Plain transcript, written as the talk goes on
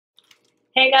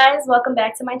Hey guys, welcome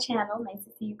back to my channel. Nice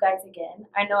to see you guys again.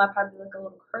 I know I probably look a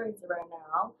little crazy right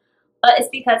now, but it's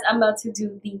because I'm about to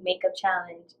do the makeup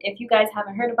challenge. If you guys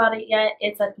haven't heard about it yet,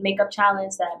 it's a makeup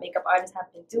challenge that makeup artists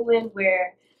have been doing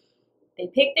where they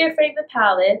pick their favorite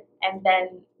palette and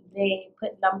then they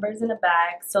put numbers in a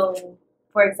bag. So,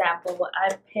 for example, I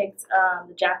picked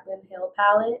the Jaclyn Hill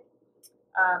palette,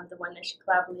 the one that she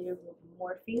collaborated with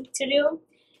Morphe to do.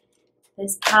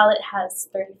 This palette has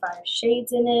 35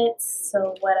 shades in it,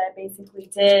 so what I basically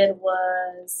did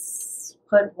was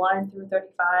put 1 through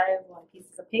 35 on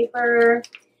pieces of paper,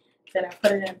 then I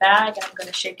put it in a bag and I'm going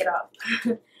to shake it up.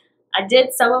 I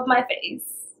did some of my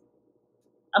face.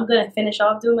 I'm going to finish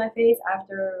off doing my face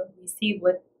after we see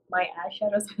what my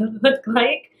eyeshadow is going to look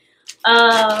like.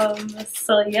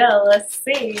 So yeah, let's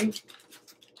see.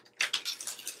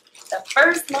 The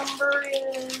first number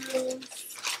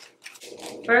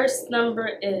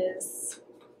is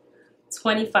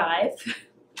 25.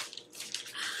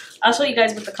 I'll show you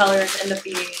guys what the colors end up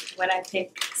being when I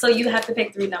pick. So you have to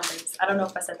pick 3 numbers. I don't know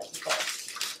if I said that before.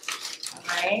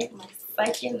 Alright, my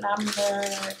second number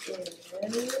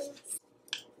is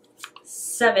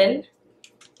 7.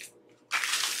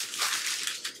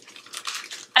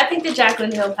 I picked the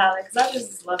Jaclyn Hill palette because I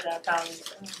just love that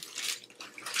palette.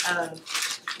 I don't know.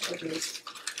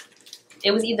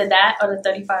 It was either that or the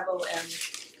 35OM.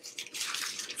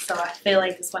 So I feel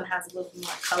like this one has a little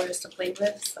more colors to play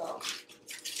with. So,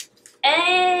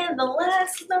 and the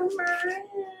last number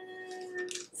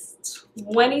is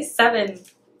 27.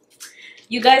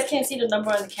 You guys can't see the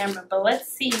number on the camera, but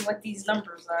let's see what these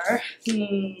numbers are.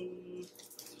 I'm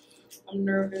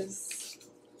nervous.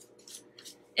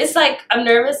 It's like I'm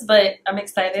nervous, but I'm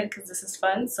excited because this is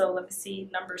fun. So let me see.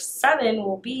 Number 7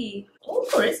 will be. Oh,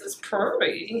 this is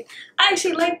pretty. I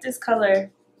actually like this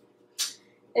color.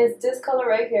 It's this color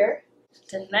right here.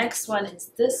 The next one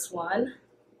is this one.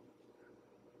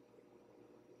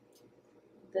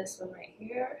 This one right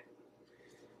here.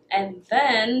 And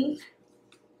then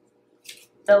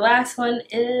the last one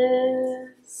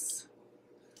is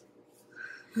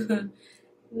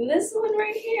this one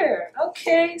right here.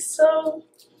 Okay, so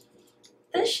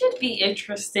this should be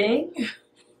interesting.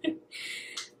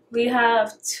 We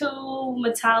have 2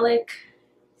 metallic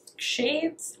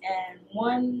shades and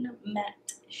 1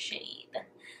 matte shade.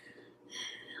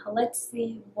 Let's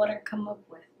see what I come up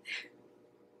with.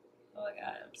 Oh my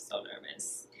god, I'm so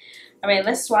nervous. Alright,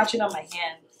 let's swatch it on my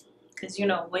hand. Because you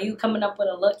know, when you're coming up with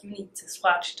a look, you need to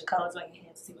swatch the colors on your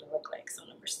hand to see what it look like. So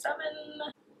number 7.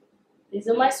 These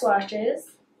are my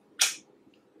swatches.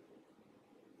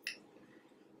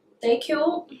 They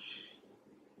cute.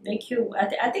 They cute. I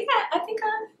think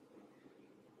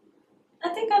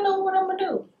I know what I'm gonna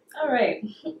do. Alright.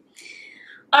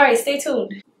 Alright, stay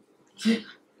tuned.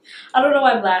 I don't know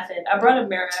why I'm laughing. I brought a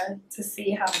mirror to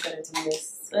see how I'm gonna do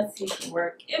this. Let's see if it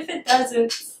works. If it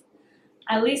doesn't,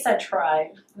 at least I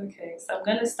tried. Okay, so I'm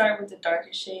gonna start with the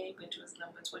darkest shade, which was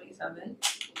number 27.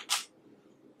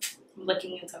 I'm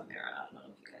looking into a mirror. I don't know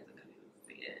if you guys are gonna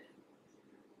see it.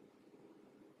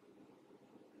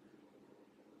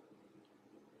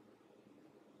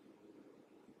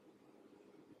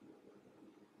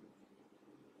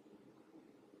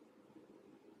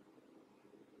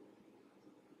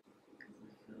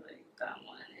 I feel like that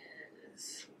one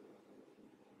is.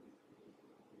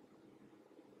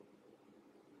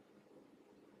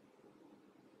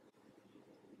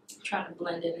 I'm trying to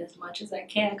blend it as much as I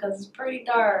can because it's pretty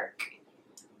dark.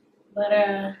 But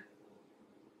I'm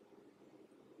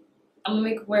gonna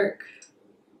make it work.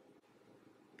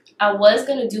 I was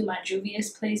gonna do my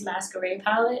Juvia's Place Masquerade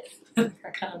palette. I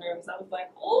got kind of nervous. I was like,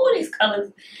 oh, these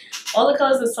colors, all the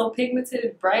colors are so pigmented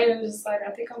and bright. I was just like,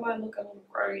 I think I might look a little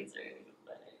crazy.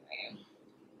 But anyway.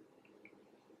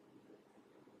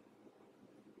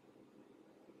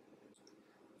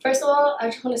 First of all, I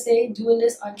just want to say doing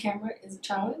this on camera is a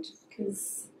challenge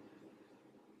because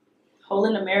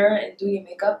holding a mirror and doing your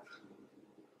makeup,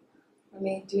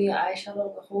 doing your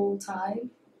eyeshadow the whole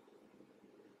time,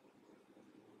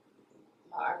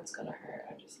 my arm's gonna hurt.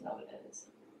 I just know it is.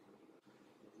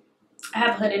 I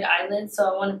have hooded eyelids, so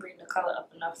I want to bring the color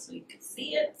up enough so you can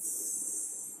see it.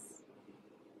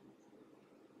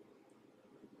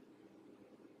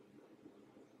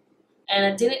 And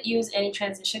I didn't use any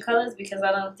transition colors because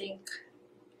I don't think,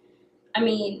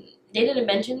 they didn't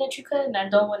mention that you could, and I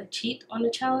don't want to cheat on the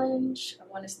challenge. I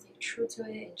want to stay true to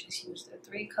it and just use the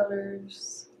 3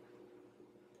 colors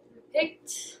I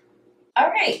picked.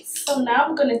 Alright, so now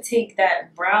I'm going to take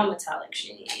that brown metallic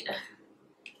shade.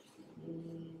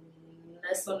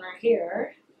 This one right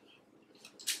here.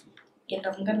 And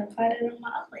I'm going to apply it on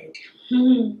my eyelid.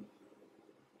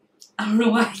 I don't know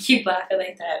why I keep laughing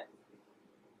like that.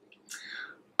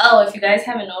 Oh, if you guys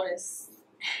haven't noticed,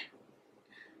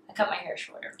 I cut my hair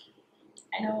shorter.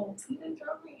 I know, something's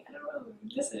wrong with me. I don't know.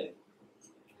 Listen.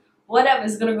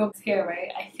 Whatever's gonna go with hair,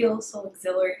 right? I feel so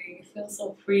exhilarating. It feels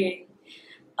so freeing.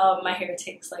 My hair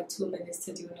takes like 2 minutes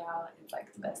to do now. It's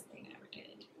like the best thing I ever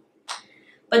did.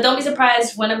 But don't be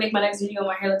surprised when I make my next video,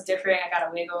 my hair looks different. I got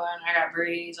a wig on, I got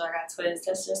braids, or I got twists.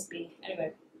 That's just me.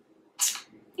 Anyway,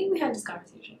 I think we had this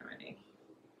conversation already.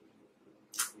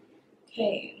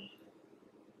 Okay.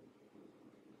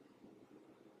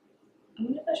 I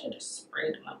wonder if I should have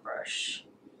sprayed my brush.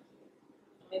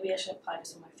 Maybe I should apply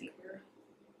this on my finger.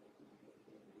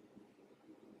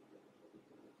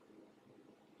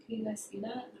 Can you guys see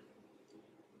that?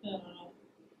 I don't know.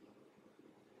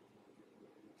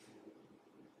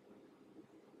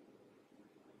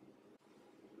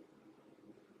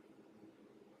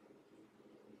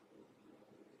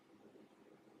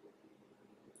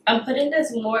 I'm putting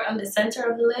this more on the center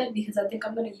of the lid because I think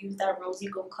I'm going to use that rosy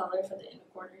gold color for the inner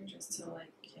corner just to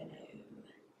like, you know,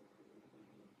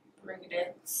 bring it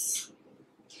in.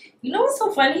 You know what's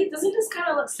so funny? Doesn't this kind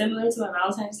of look similar to my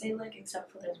Valentine's Day look,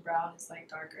 except for this brown is like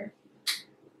darker?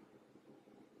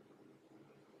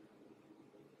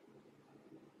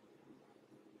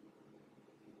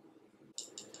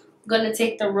 I'm gonna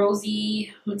take the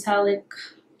rosy metallic.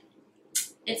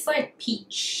 It's like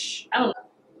peach. I don't know.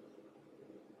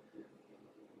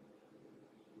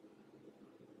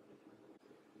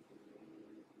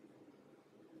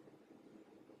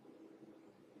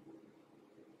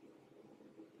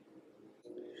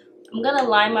 I'm gonna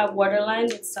line my waterline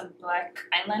with some black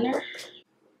eyeliner.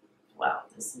 Wow,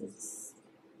 this is.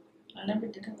 I never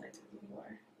did it like this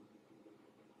before.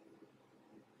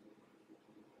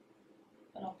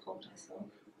 But I'll poke myself.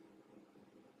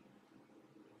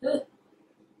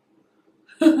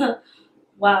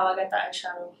 Wow, I got the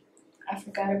eyeshadow. I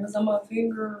forgot it was on my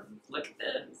finger. Look at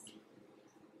this.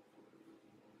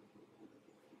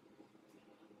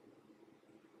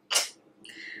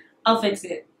 I'll fix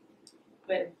it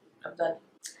when I'm done.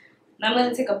 Now I'm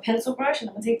gonna take a pencil brush and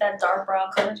I'm gonna take that dark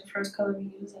brown color, the first color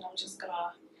we use, and I'm just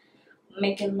gonna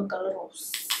make it look a little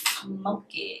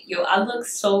smoky. Yo, I look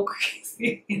so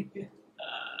crazy.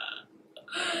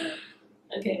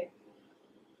 Okay.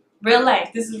 Real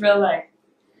life. This is real life.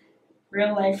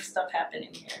 Real life stuff happening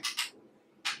here.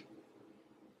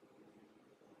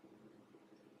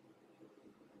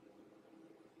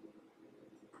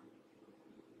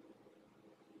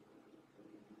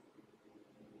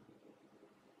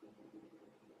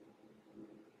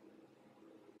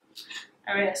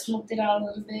 Alright, I smoked it out a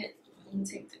little bit. I'm gonna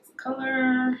take this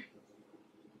color,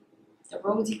 the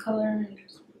rosy color, and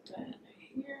just put that right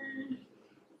here.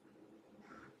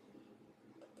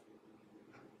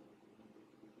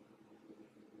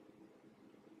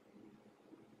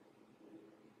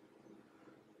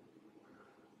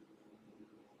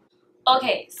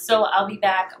 Okay, so I'll be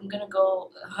back. I'm gonna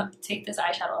go take this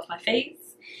eyeshadow off my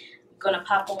face. I'm gonna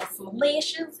pop on some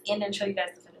lashes and then show you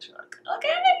guys the finished look. Okay?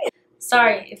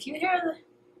 Sorry, if you hear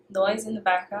the noise in the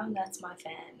background, that's my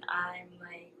fan. I'm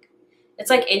like, it's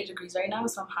like 8 degrees right now,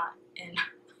 so I'm hot. And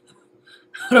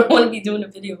I don't want to be doing a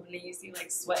video when you see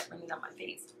like sweat running down my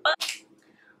face.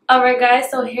 Alright guys,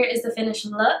 so here is the finished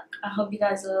look. I hope you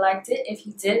guys liked it. If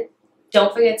you did,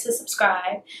 don't forget to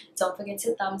subscribe. Don't forget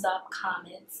to thumbs up,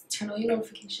 comments, turn on your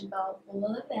notification bell, all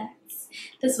of that.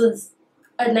 This was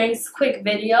a nice quick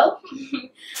video.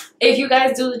 If you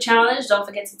guys do the challenge, don't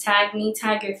forget to tag me,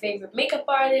 tag your favorite makeup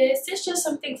artist. It's just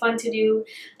something fun to do.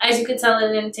 As you can tell,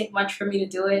 it didn't take much for me to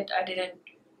do it. I didn't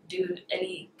do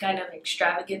any kind of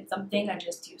extravagant something. I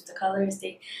just used the colors.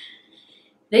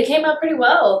 They came out pretty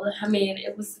well. I mean,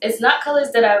 it's not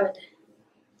colors that I would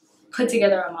put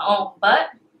together on my own,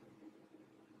 but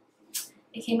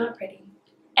it came out pretty.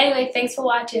 Anyway, thanks for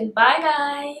watching. Bye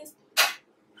guys.